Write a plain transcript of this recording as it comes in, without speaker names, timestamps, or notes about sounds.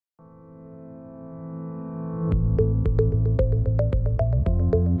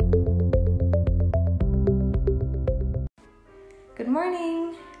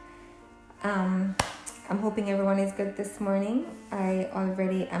morning. I'm hoping everyone is good this morning. I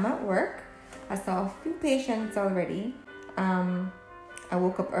already am at work. I saw a few patients already. I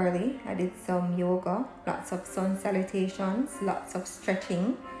woke up early. I did some yoga, lots of sun salutations, lots of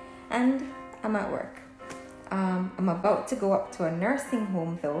stretching, and I'm at work. I'm about to go up to a nursing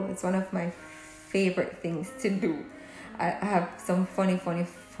home though. It's one of my favorite things to do. I have some funny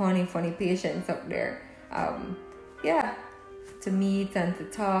patients up there. To meet and to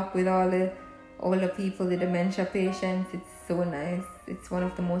talk with all the older people, the dementia patients. It's so nice. It's one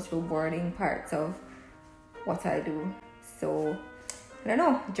of the most rewarding parts of what I do. So I don't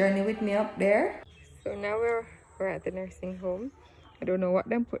know, journey with me up there. So now we're at the nursing home. I don't know what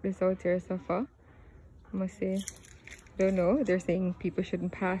them put this out here so far. I must say, don't know. They're saying people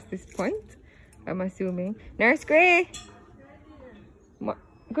shouldn't pass this point, I'm assuming. Nurse Gray!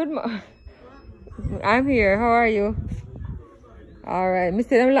 I'm here. How are you? Alright, Mr.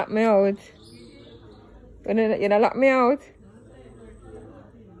 Them lock me out. You don't lock me out?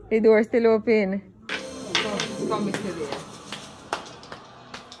 The door still open. Come Mr. There.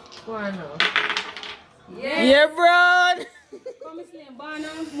 Go on now. Yes. Yeah, bro! Come Mr. Barna,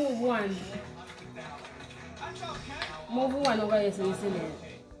 move one. Move one over here, so Mr. Lane.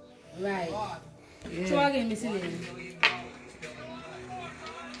 Right. Yeah. Try again, Mr. Lane.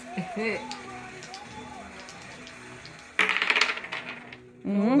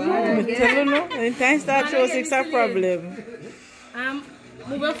 Tell you anytime start show 6 a problem.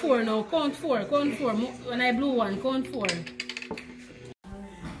 Move a 4 now. Count 4. When I blew 1, count 4.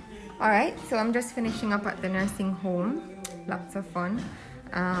 Alright, so I'm just finishing up at the nursing home. Lots of fun.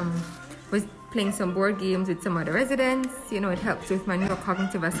 Was playing some board games with some other residents. You know, it helps with my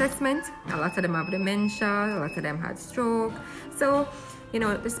neurocognitive assessment. A lot of them have dementia, a lot of them had stroke. So, you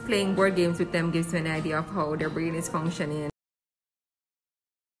know, just playing board games with them gives me an idea of how their brain is functioning.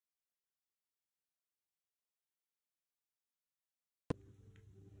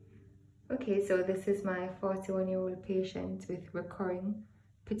 Okay, so this is my 41-year-old patient with recurring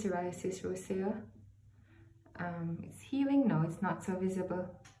Pityriasis Rosea. It's healing now. It's not so visible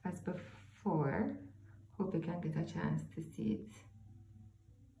as before. Hope you can get a chance to see it.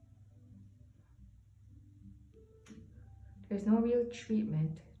 There's no real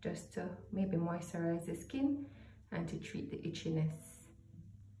treatment, just to maybe moisturize the skin and to treat the itchiness.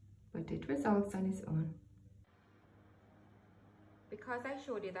 But it resolves on its own. Because I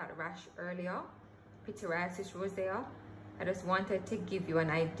showed you that rash earlier, Pityriasis Rosea, I just wanted to give you an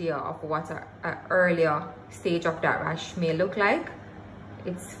idea of what an earlier stage of that rash may look like.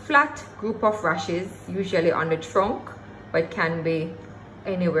 It's flat group of rashes, usually on the trunk, but can be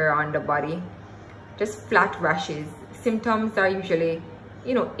anywhere on the body. Just flat rashes. Symptoms are usually,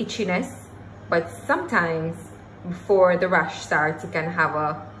 you know, itchiness, but sometimes before the rash starts, you can have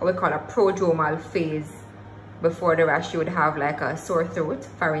what we call a prodromal phase. Before the rash, you would have like a sore throat,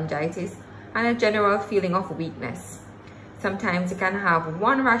 pharyngitis, and a general feeling of weakness. Sometimes you can have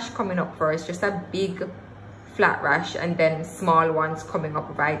one rash coming up first, just a big flat rash, and then small ones coming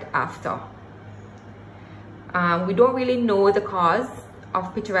up right after. We don't really know the cause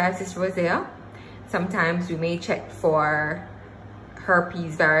of Pityriasis Rosea. Sometimes we may check for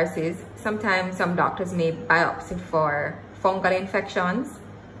herpes viruses. Sometimes some doctors may biopsy for fungal infections.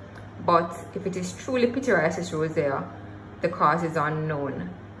 But if it is truly Pityriasis Rosea, the cause is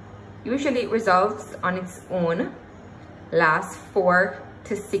unknown. Usually it resolves on its own, lasts 4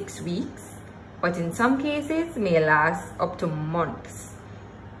 to 6 weeks, but in some cases may last up to months.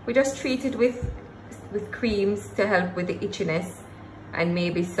 We just treat it with creams to help with the itchiness and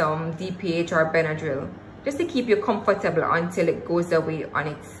maybe some DPH or Benadryl, just to keep you comfortable until it goes away on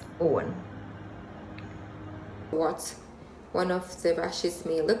its own. What one of the rashes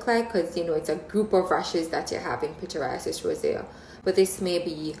may look like, because you know it's a group of rashes that you have in Pityriasis Rosea, but this may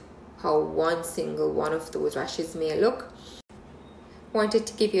be how one single one of those rashes may look. Wanted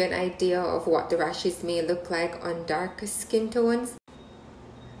to give you an idea of what the rashes may look like on darker skin tones,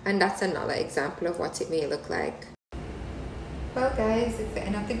 and that's another example of what it may look like. Well guys, it's the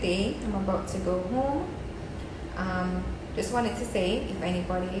end of the day. I'm about to go home. Just wanted to say, if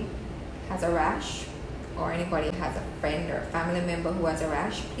anybody has a rash, or anybody has a friend or a family member who has a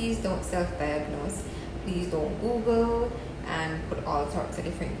rash, please don't self-diagnose. Please don't Google and put all sorts of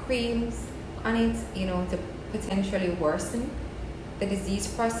different creams on it, you know, to potentially worsen the disease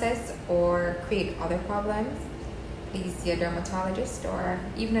process or create other problems. Please see a dermatologist or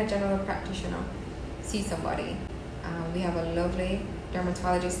even a general practitioner. See somebody. We have a lovely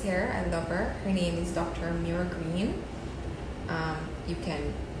dermatologist here. I love her. Her name is Dr. Muir Green. You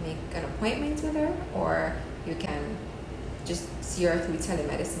can make an appointment with her, or you can just see her through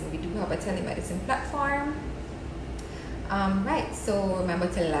telemedicine. We do have a telemedicine platform. Right, so remember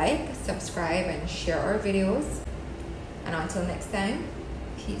to like, subscribe, and share our videos. And until next time,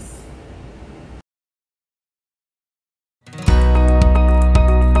 peace.